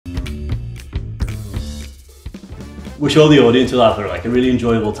We're sure the audience will have like a really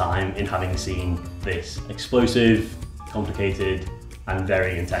enjoyable time in having seen this explosive, complicated, and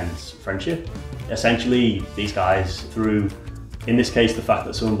very intense friendship. Essentially, these guys, through, in this case, the fact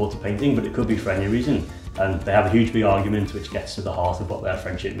that someone bought a painting, but it could be for any reason, and they have a huge big argument which gets to the heart of what their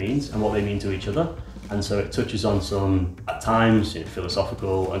friendship means and what they mean to each other. And so it touches on some, at times,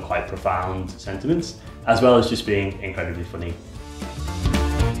 philosophical and quite profound sentiments, as well as just being incredibly funny.